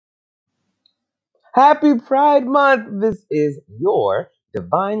Happy Pride Month! This is your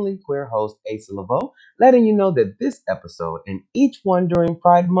divinely queer host, Asa Laveau, letting you know that this episode and each one during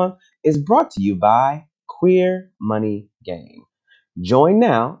Pride Month is brought to you by Queer Money Gang. Join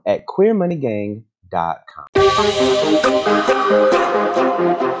now at queermoneygang.com.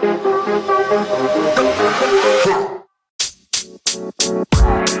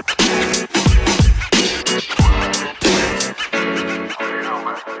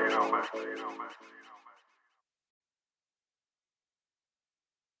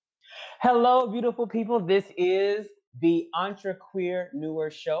 Hello, beautiful people. This is the Entre Queer Newer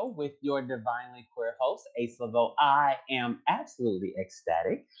Show with your divinely queer host, Ace Laveau. I am absolutely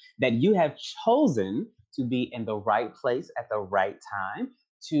ecstatic that you have chosen to be in the right place at the right time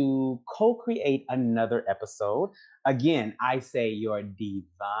to co create another episode. Again, I say your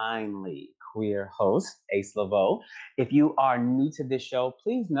divinely queer host, Ace Laveau. If you are new to this show,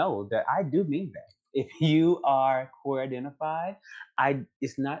 please know that I do mean that. If you are queer identified,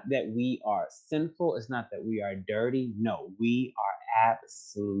 it's not that we are sinful, it's not that we are dirty. No, we are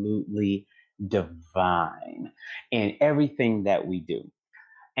absolutely divine in everything that we do.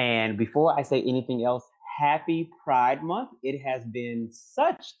 And before I say anything else, happy Pride Month. It has been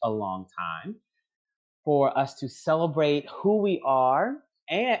such a long time for us to celebrate who we are,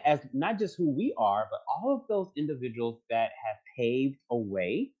 and as not just who we are, but all of those individuals that have paved a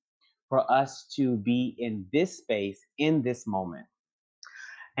way for us to be in this space in this moment.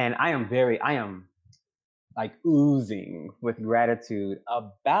 And I am like oozing with gratitude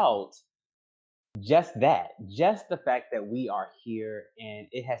about just that, just the fact that we are here, and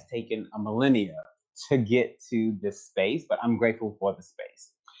it has taken a millennia to get to this space, but I'm grateful for the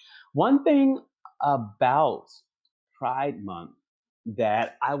space. One thing about Pride Month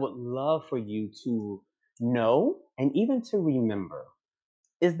that I would love for you to know and even to remember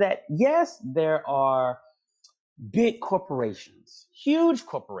is that yes, there are big corporations, huge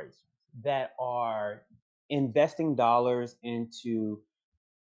corporations that are investing dollars into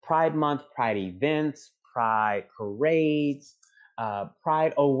Pride Month, Pride events, Pride parades,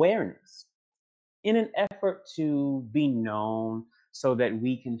 Pride awareness in an effort to be known so that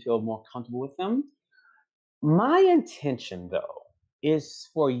we can feel more comfortable with them. My intention, though, is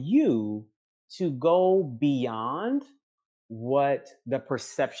for you to go beyond what the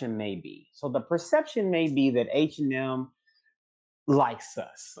perception may be. So the perception may be that H&M likes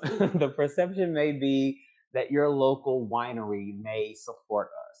us. The perception may be that your local winery may support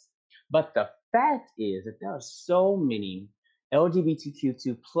us. But the fact is that there are so many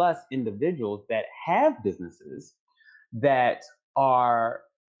LGBTQ2 plus individuals that have businesses that are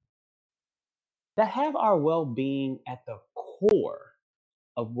that have our well-being at the core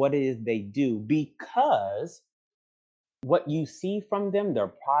of what it is they do, because what you see from them,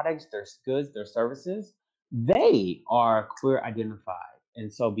 their products, their goods, their services, they are queer identified.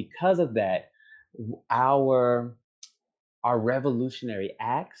 And so because of that, our our revolutionary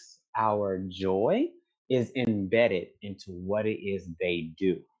acts, our joy is embedded into what it is they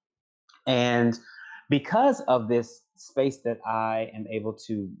do. And because of this space that I am able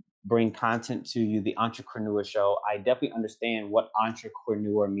to bring content to you, the Entrepreneur Show, I definitely understand what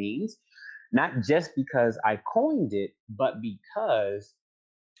entrepreneur means. Not just because I coined it, but because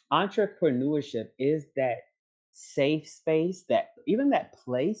entrepreneurship is that safe space, that even that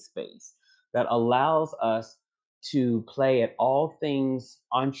play space that allows us to play at all things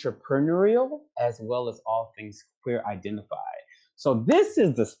entrepreneurial as well as all things queer identified. So this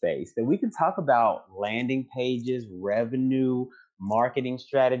is the space that we can talk about landing pages, revenue, marketing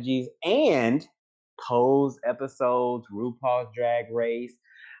strategies, and Pose episodes, RuPaul's Drag Race,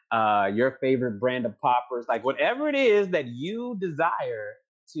 your favorite brand of poppers, like whatever it is that you desire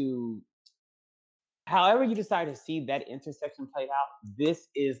to, however you decide to see that intersection played out, this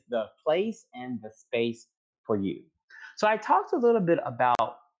is the place and the space for you. So I talked a little bit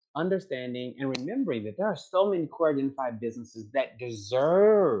about understanding and remembering that there are so many core identified businesses that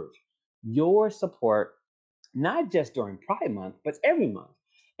deserve your support, not just during Pride Month, but every month.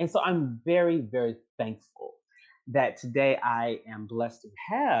 And so I'm very, very thankful that today I am blessed to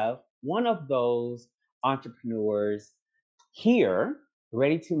have one of those entrepreneurs here,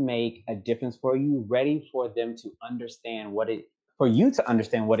 ready to make a difference for you, ready for them to understand for you to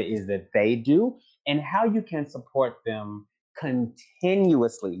understand what it is that they do and how you can support them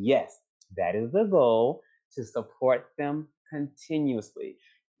continuously. Yes, that is the goal, to support them continuously.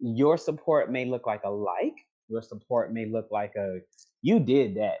 Your support may look like a like, your support may look like a you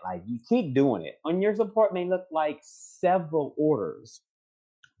did that, like you keep doing it. On your support may look like several orders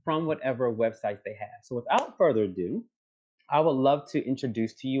from whatever websites they have. So without further ado, I would love to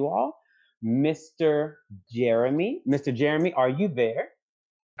introduce to you all Mr. Jeremy. Mr. Jeremy, are you there?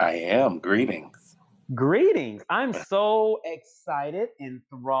 I am. Greetings. Greetings. I'm so excited,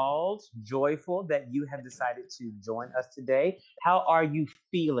 enthralled, joyful that you have decided to join us today. How are you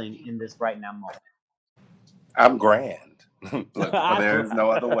feeling in this right now moment? I'm grand. Look, for I, there is no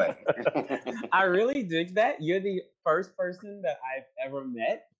other way. I really dig that. You're the first person that I've ever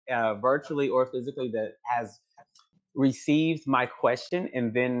met, virtually or physically, that has received my question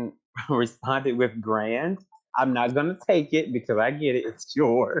and then responded with grand. I'm not gonna take it because I get it, it's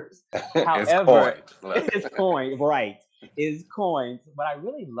yours. It's However, coined. Look. it's coined, right? It's coined, but I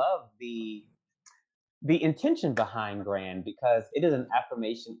really love the intention behind grand because it is an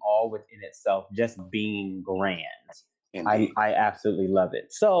affirmation all within itself, just being grand. I, Indeed. I absolutely love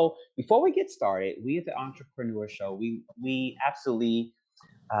it. So before we get started, we at the Entrepreneur Show, we absolutely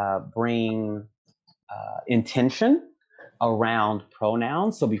bring intention around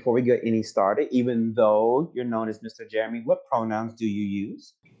pronouns. So before we get any started, even though you're known as Mr. Jeremy, what pronouns do you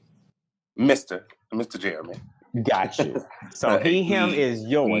use? Mr. Jeremy. Got you. So he, him is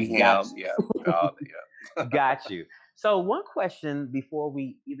yours. Got him, yeah. All, yeah. got you. So one question before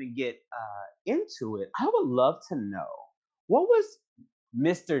we even get into it, I would love to know what was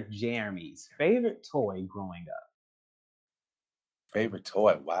Mr. Jeremy's favorite toy growing up? Favorite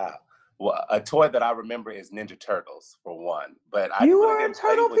toy? Wow. Well, a toy that I remember is Ninja Turtles, for one. But I You really were a didn't play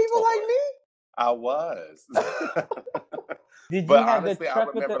turtle with people like toys. me? I was. Did you But have the honestly, I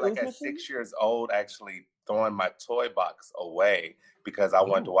truck with remember the like ooze at machine? 6 years old actually throwing my toy box away because I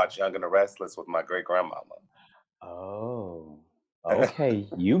wanted to Oh. watch Young and the Restless with my great grandmama. Oh, okay.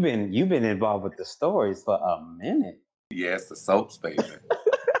 You've been involved with the stories for a minute. Yes, the soaps, baby.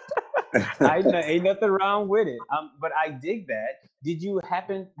 I know ain't nothing wrong with it. But I dig that. Did you have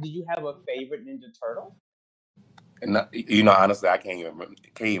a favorite Ninja Turtle? And you know, honestly, I can't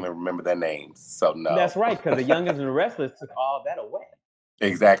even remember their names. So That's no. right, because the Youngest and the Restless took all that away.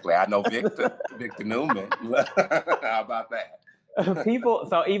 Exactly. I know Victor Newman. How about that? People,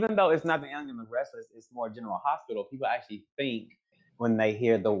 so even though it's not the Young and the Restless, it's more General Hospital. People actually think when they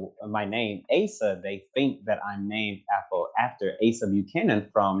hear my name Asa, they think that I'm named after Asa Buchanan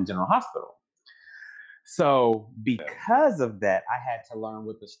from General Hospital. So because of that, I had to learn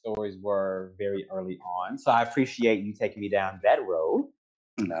what the stories were very early on. So I appreciate you taking me down that road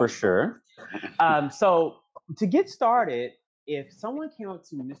for No. sure. So to get started, if someone came up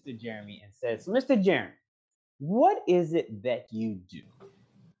to Mr. Jeremy and said, "So, Mr. Jeremy, what is it that you do?"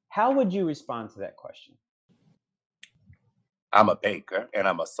 How would you respond to that question? I'm a baker and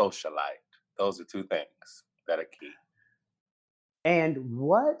I'm a socialite. Those are two things that are key. And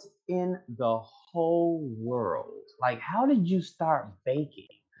what in the whole world? Like, how did you start baking?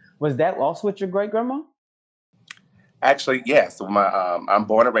 Was that also with your great grandma? Actually, yes. I'm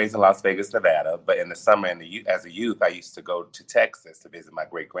born and raised in Las Vegas, Nevada. But in the summer and as a youth, I used to go to Texas to visit my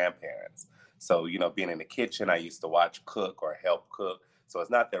great grandparents. So being in the kitchen, I used to watch cook or help cook. So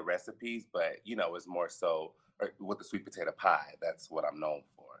it's not their recipes, but it's more so with the sweet potato pie. That's what I'm known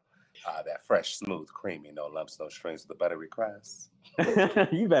for. That fresh, smooth, creamy, no lumps, no strings, with a buttery crust.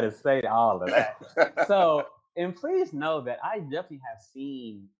 You better say all of that. So, and please know that I definitely have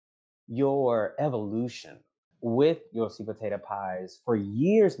seen your evolution with your sweet potato pies for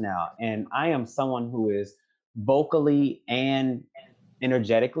years now. And I am someone who is vocally and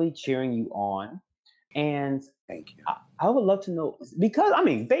energetically cheering you on. And Thank you. I would love to know because I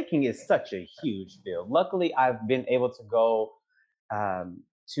mean, baking is such a huge field. Luckily, I've been able to go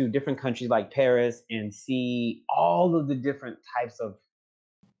to different countries like Paris and see all of the different types of,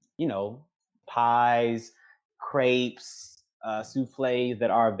 you know, pies, crepes, souffles that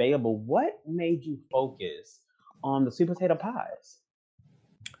are available. What made you focus on the sweet potato pies?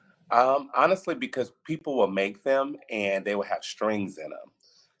 Honestly, because people will make them and they will have strings in them.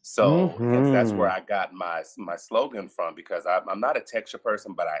 So hence that's where Hmm. I got my slogan from because I'm not a texture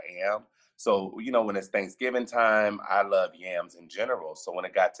person, but I am. So when it's Thanksgiving time, I love yams in general. So when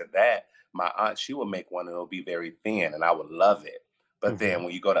it got to that, my aunt she would make one and it'll be very thin, and I would love it. But then Hmm.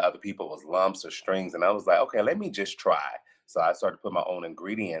 when you go to other people, it was lumps or strings, and I was like, okay, let me just try. So I started to put my own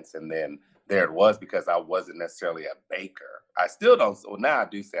ingredients, and then there it was because I wasn't necessarily a baker. I still don't. Well, now I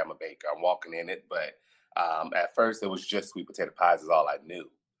do say I'm a baker. I'm walking in it, but at first it was just sweet potato pies is all I knew.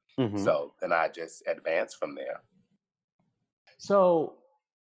 Hmm. So then I just advanced from there. So,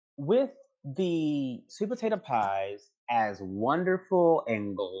 with the sweet potato pies, as wonderful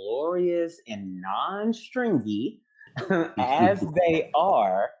and glorious and non stringy as they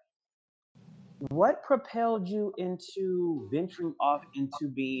are, what propelled you into venturing off into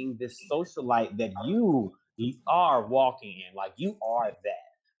being this socialite that you are walking in? Like, you are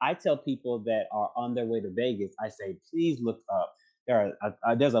that. I tell people that are on their way to Vegas, I say, please look up.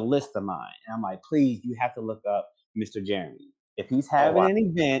 There's a list of mine, and I'm like, please, you have to look up Mr. Jeremy. If he's Oh having wow. an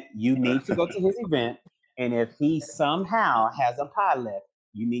event, you need to go to his event, and if he somehow has a pie left,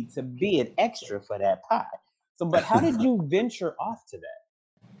 you need to bid extra for that pie. So, but how did you venture off to that?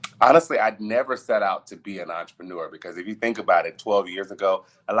 Honestly, I'd never set out to be an entrepreneur because if you think about it, 12 years ago,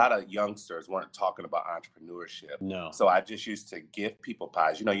 a lot of youngsters weren't talking about entrepreneurship. No. So I just used to give people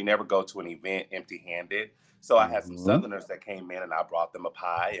pies. You know, you never go to an event empty handed. So I had some Hmm. Southerners that came in and I brought them a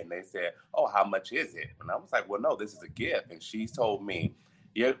pie and they said, "Oh, how much is it?" And I was like, "Well, no, this is a gift." And she told me,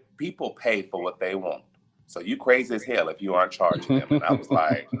 "Your people pay for what they want. So you crazy as hell if you aren't charging them." And I was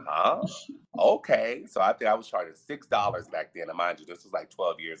like, "Huh? Okay." So I think I was charging $6 back then. And mind you, this was like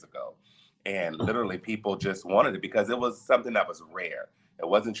 12 years ago. And literally people just wanted it because it was something that was rare. It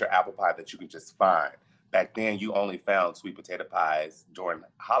wasn't your apple pie that you could just find. Back then, you only found sweet potato pies during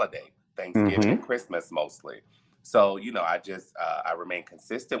holiday, Thanksgiving and Hmm. Christmas mostly. So, you know, I remain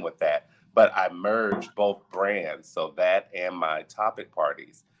consistent with that, but I merged both brands. So that and my topic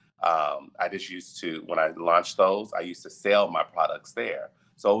parties. I just used to, when I launched those, I used to sell my products there.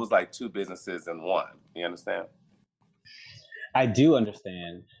 So it was like two businesses in one. You understand? I do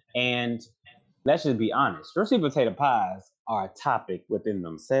understand. And let's just be honest, your sweet potato pies are a topic within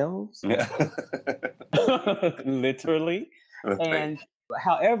themselves, Yeah. literally. Thank And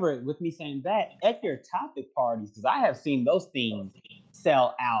however, with me saying that, at your topic parties, because I have seen those things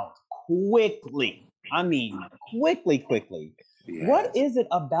sell out quickly. I mean, quickly, quickly. you. What Yes. is it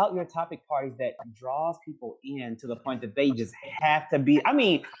about your topic parties that draws people in to the point that they just have to be? I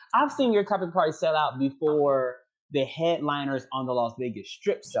mean, I've seen your topic parties sell out before the headliners on the Las Vegas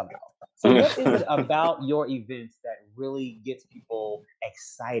Strip sell out. So, what is it about your events that really gets people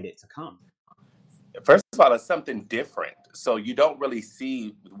excited to come? First of all, it's something different. So you don't really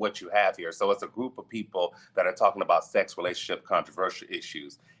see what you have here. So it's a group of people that are talking about sex, relationship, controversial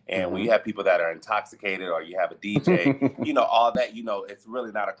issues. And when you Hmm. have people that are intoxicated or you have a DJ, you know, all that, you know, it's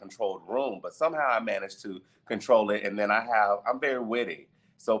really not a controlled room. But somehow I managed to control it. And then I'm very witty.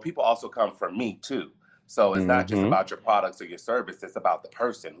 So people also come from me too. So it's not just Hmm. about your products or your service, it's about the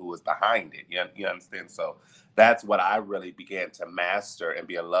person who is behind it. You understand? So that's what I really began to master and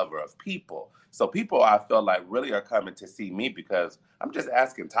be a lover of people. So people I feel like really are coming to see me because I'm just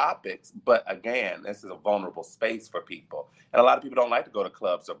asking topics. But again, this is a vulnerable space for people. And a lot of people don't like to go to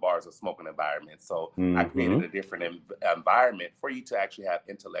clubs or bars or smoking environments. So I created Hmm. a different environment for you to actually have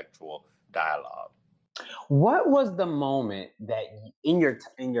intellectual dialogue. What was the moment that in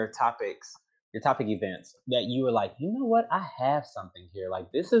your topics, your topic events, that you were like, you know what, I have something here.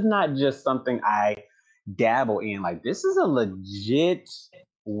 Like this is not just something I dabble in. Like this is a legit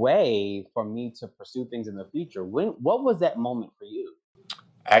way for me to pursue things in the future. What was that moment for you?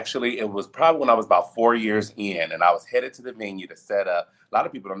 Actually, it was probably when I was about 4 years in, and I was headed to the venue to set up. A lot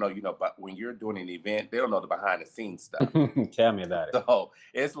of people don't know, you know, but when you're doing an event, they don't know the behind the scenes stuff. Tell me about it. So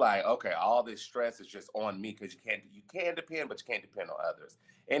it's like, okay, all this stress is just on me because you can depend, but you can't depend on others.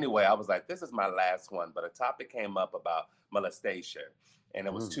 Anyway, I was like, this is my last one, but a topic came up about molestation, and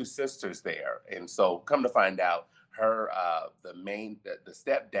it was Mm, two sisters there, and so come to find out, the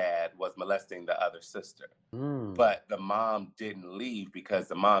stepdad was molesting the other sister, mm, but the mom didn't leave because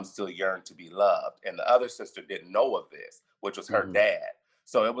the mom still yearned to be loved, and the other sister didn't know of this, which was her mhm. dad.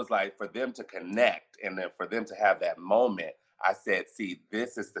 So it was like for them to connect and then for them to have that moment, I said, see,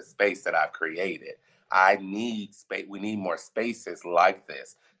 this is the space that I've created. I need space. We need more spaces like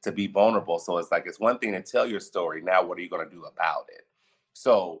this to be vulnerable. So it's like, it's one thing to tell your story. Now, what are you going to do about it?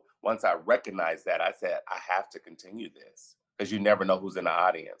 So once I recognized that, I said, I have to continue this because you never know who's in the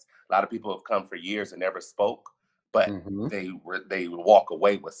audience. A lot of people have come for years and never spoke, but Mhm. they walk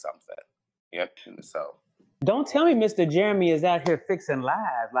away with something. Yeah. And so, Don't tell me Mr. Jeremy is out here fixing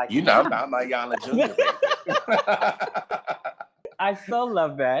live. Like you know, I'm a Yana Jr. baby. I so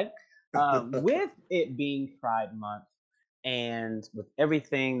love that. With it being Pride Month and with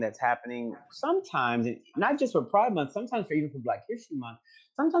everything that's happening, sometimes, not just for Pride Month, sometimes for even for Black History Month,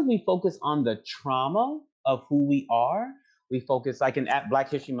 sometimes we focus on the trauma of who we are. We focus, like at Black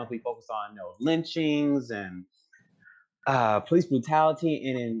History Month, we focus on lynchings and police brutality.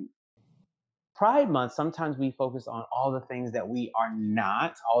 And in Pride Month, sometimes we focus on all the things that we are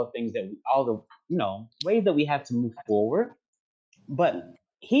not, all the things that all the ways that we have to move forward. But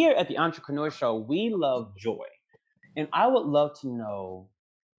here at the Entrepreneur Show, we love joy. And I would love to know,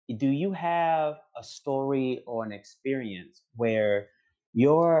 do you have a story or an experience where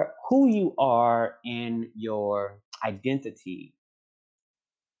your who you are in your identity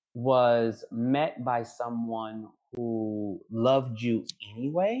was met by someone who loved you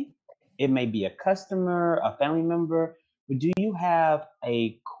anyway? It may be a customer, a family member, but do you have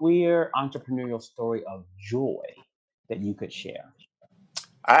a queer entrepreneurial story of joy that you could share?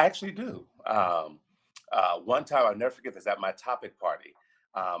 I actually do. One time I'll never forget this at my topic party.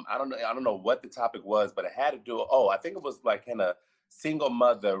 I don't know what the topic was, but it had to do. Oh, I think it was like, can a single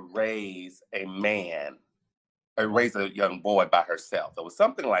mother raise a man or raise a young boy by herself? It was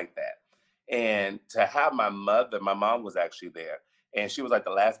something like that. And to have my mom was actually there, and she was like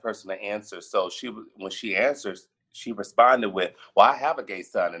the last person to answer. So when she answers, she responded with, "Well, I have a gay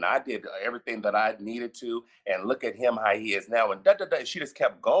son, and I did everything that I needed to, and look at him how he is now." And da da da. She just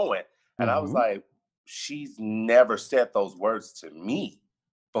kept going, and I was Hmm. like, "She's never said those words to me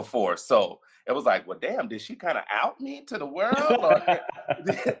before." So it was like, "Well, damn, did she kind of out me to the world, or?"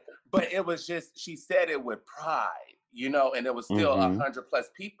 But it was just she said it with pride, and there was still a Hmm. 100 plus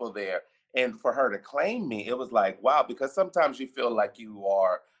people there, and for her to claim me, it was like, wow, because sometimes you feel like you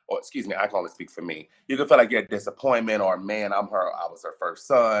are, or excuse me, I can only speak for me. You can feel like you're a disappointment, or man, I was her first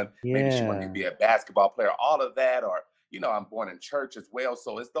son. Maybe she wanted me to Yeah. be a basketball player, all of that, or I'm born in church as well.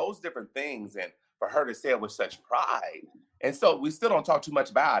 So it's those different things, and for her to say it with such pride, and so we still don't talk too much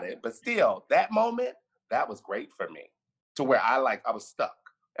about it, but still, that moment, that was great for me, to where I was stuck,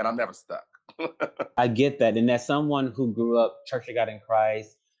 and I'm never stuck. I get that. And as someone who grew up Church of God in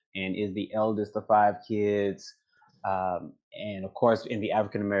Christ and is the eldest of five kids, and of course, in the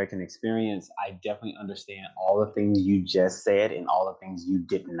African American experience, I definitely understand all the things you just said and all the things you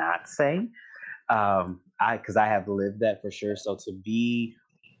did not say. Because I have lived that for sure. So to be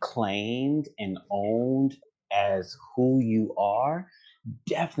claimed and owned as who you are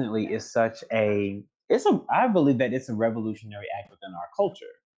definitely is such a I believe that it's a revolutionary act within our culture,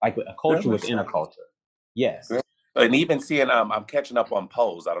 like a Very culture much within a so. culture. Yes. Great. And even seeing, I'm catching up on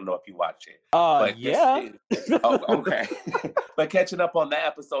Pose. I don't know if you watch it, but just Yeah. seeing. Oh, okay. But catching up on that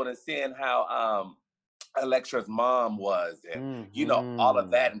episode and seeing how Electra's mom was, and all of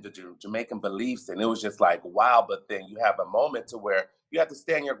Hmm. that, and the Jamaican beliefs, and it was just like wow. But then you have a moment to where you have to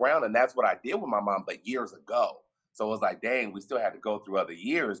stand your ground, and that's what I did with my mom, but years ago. So it was like, dang, we still had to go through other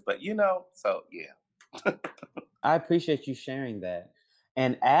years, but so yeah. I appreciate you sharing that.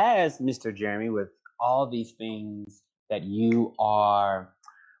 And as Mr. Jeremy, with all these things that you are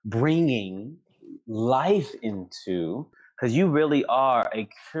bringing life into, because you really are a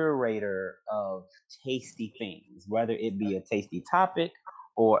curator of tasty things, whether it be a tasty topic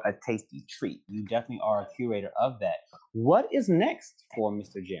or a tasty treat. You definitely are a curator of that. What is next for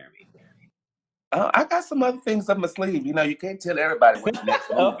Mr. Jeremy? I got some other things up my sleeve. You can't tell everybody what your next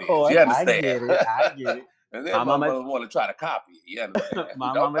move Of is. course, You I understand? get it. I get it. And then My mama motherfuckers want to try to copy it. You understand?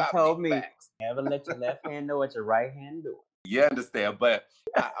 My Don't mama copy me. told me, Facts. never let your left hand know what your right hand doing. You understand? But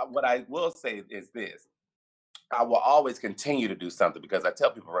what I will say is this: I will always continue to do something because I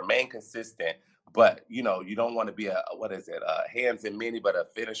tell people remain consistent. But you don't want to be a what is it? Hands in many, but a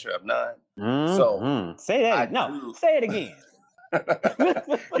finisher of none. So Say that I again. No, do. say it again.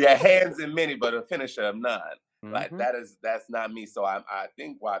 Yeah, hands in many, but a finisher of none. Like Hmm. that's not me. So I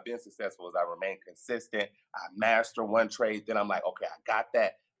think why I've been successful is I remain consistent. I master one trade, then I'm like, okay, I got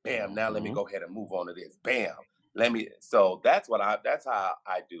that. Bam. Now let me Hmm. go ahead and move on to this. Bam. Let me. So that's how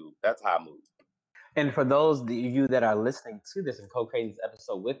I do. That's how I move. And for those of you that are listening to this and co-creating this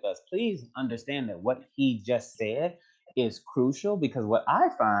episode with us, please understand that what he just said is crucial because what I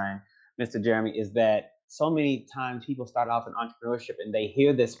find, Mr. Jeremy, is that so many times people start off in entrepreneurship and they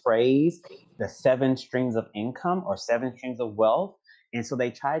hear this phrase, the seven streams of income or seven streams of wealth. And so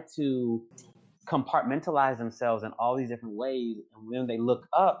they try to compartmentalize themselves in all these different ways. And when they look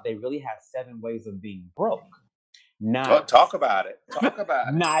up, they really have seven ways of being broke, Oh, not talk about it. Talk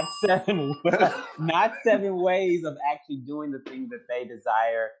about not seven it. not seven ways of actually doing the things that they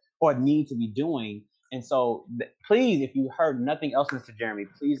desire or need to be doing. And so please, if you heard nothing else, Mr. Jeremy,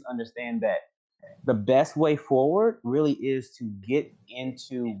 please understand that the best way forward really is to get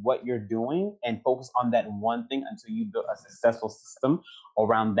into what you're doing and focus on that one thing until you build a successful system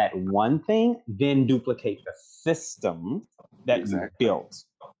around that one thing, then duplicate the system that you Exactly. built.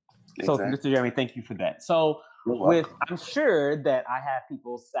 So, Mr. Exactly. Jeremy, thank you for that. So, You're with welcome. I'm sure that I have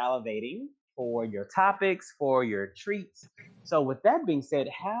people salivating for your topics, for your treats. So, with that being said,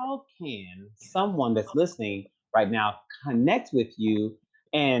 how can someone that's listening right now connect with you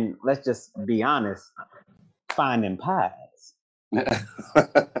and let's just be honest, find them pies?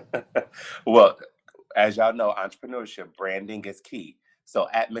 Well, as y'all know, entrepreneurship branding is key. So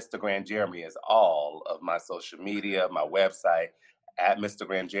at Mr. Grand Jeremy is all of my social media, my website at Mr.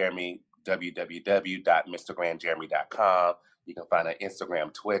 Grand Jeremy, www.mrgrandjeremy.com. You can find on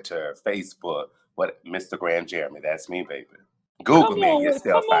Instagram, Twitter, Facebook, What, Mr. Grand Jeremy? That's me, baby. Google me and you'll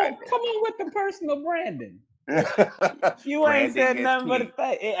still find come on with the personal branding. it. You ain't Branding said is nothing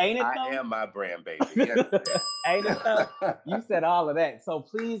but key. ain't it I though? am my brand, baby. You understand? Ain't it though? You said all of that. So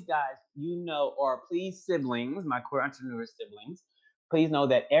please, guys, or please, siblings, my queer entrepreneur siblings, please know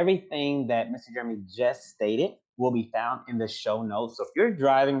that everything that Mr. Jeremy just stated will be found in the show notes. So if you're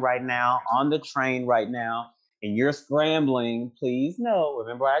driving right now, on the train right now, and you're scrambling, please know,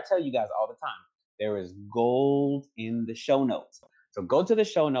 remember I tell you guys all the time, there is gold in the show notes. So go to the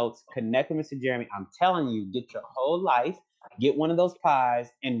show notes, connect with Mr. Jeremy. I'm telling you, get your whole life, get one of those pies.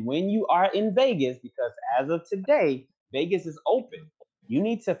 And when you are in Vegas, because as of today, Vegas is open, you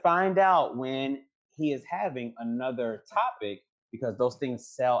need to find out when he is having another topic because those things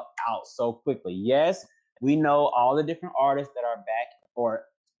sell out so quickly. Yes, we know all the different artists that are back or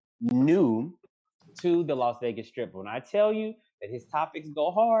new to the Las Vegas Strip. When I tell you that his topics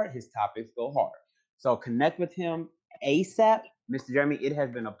go hard, his topics go hard. So connect with him ASAP. Mr. Jeremy, it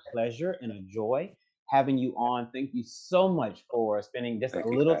has been a pleasure and a joy having you on. Thank you so much for spending just a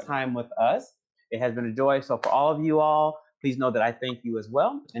little time with us. It has been a joy. So for all of you all, please know that I thank you as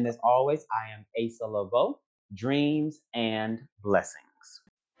well. And as always, I am Asa Laveau. Dreams and blessings.